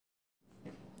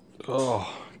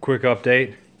Oh, quick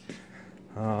update.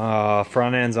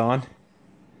 Front end's on.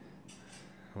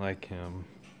 Like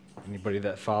anybody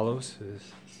that follows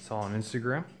saw on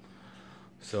Instagram.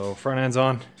 So front end's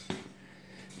on.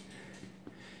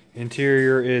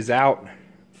 Interior is out.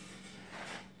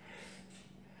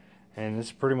 And this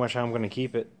is pretty much how I'm going to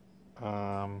keep it.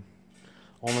 Only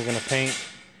going to paint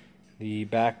the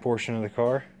back portion of the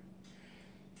car.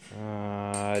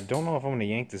 I don't know if I'm going to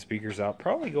yank the speakers out.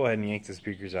 Probably go ahead and yank the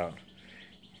speakers out.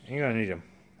 Ain't going to need them,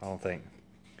 I don't think.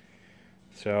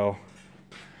 So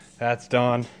that's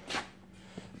done.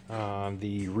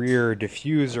 The rear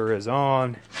diffuser is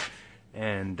on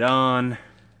and done,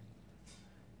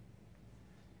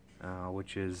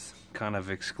 which is kind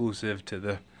of exclusive to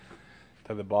the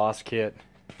Boss kit.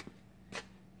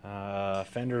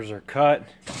 Fenders are cut.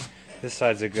 This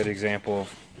side's a good example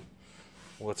of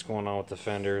what's going on with the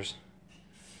fenders.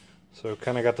 So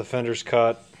kind of got the fenders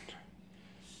cut.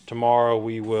 Tomorrow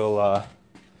we will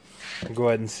go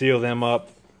ahead and seal them up,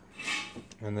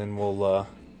 and then we'll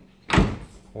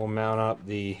mount up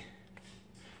the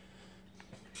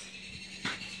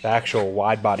actual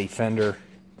wide body fender,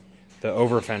 the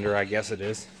over fender, I guess it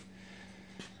is.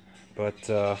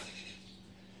 But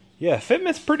yeah,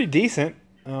 fitment's pretty decent.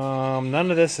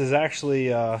 None of this is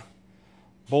actually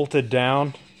bolted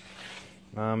down.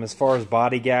 As far as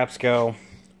body gaps go,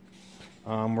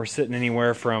 we're sitting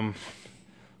anywhere from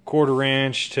 1/4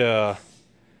 inch to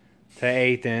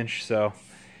 1/8 inch, so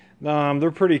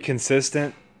they're pretty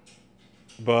consistent.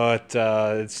 But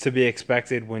it's to be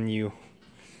expected when you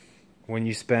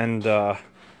spend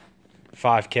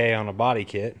 $5K on a body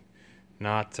kit,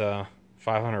 not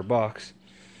 $500.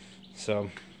 So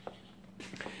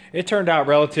it turned out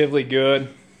relatively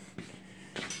good.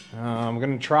 I'm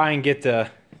gonna try and get the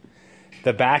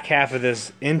back half of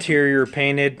this interior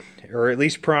painted, or at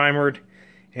least primered,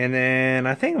 and then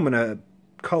I think I'm gonna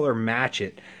color match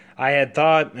it. I had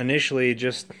thought initially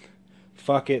just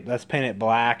fuck it, let's paint it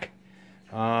black,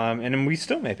 and then we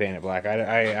still may paint it black.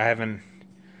 I haven't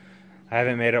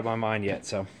made up my mind yet.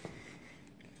 So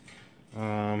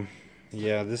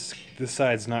yeah, this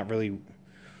side's not really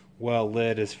well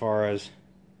lit as far as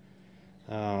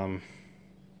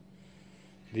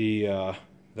the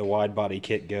wide body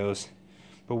kit goes,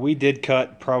 but we did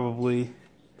cut probably.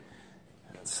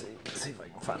 Let's see if I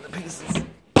can find the pieces.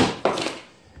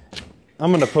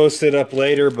 I'm gonna post it up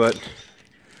later, but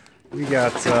we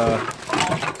got some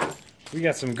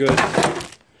good.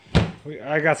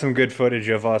 I got some good footage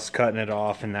of us cutting it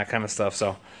off and that kind of stuff,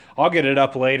 so I'll get it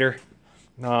up later.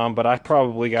 But I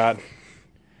probably got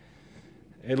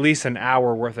at least an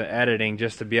hour worth of editing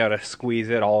just to be able to squeeze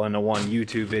it all into one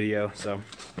YouTube video. So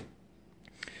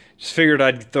just figured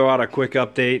I'd throw out a quick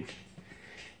update,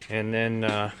 and then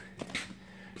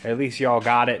at least y'all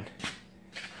got it,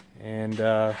 and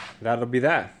that'll be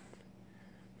that.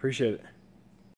 Appreciate it.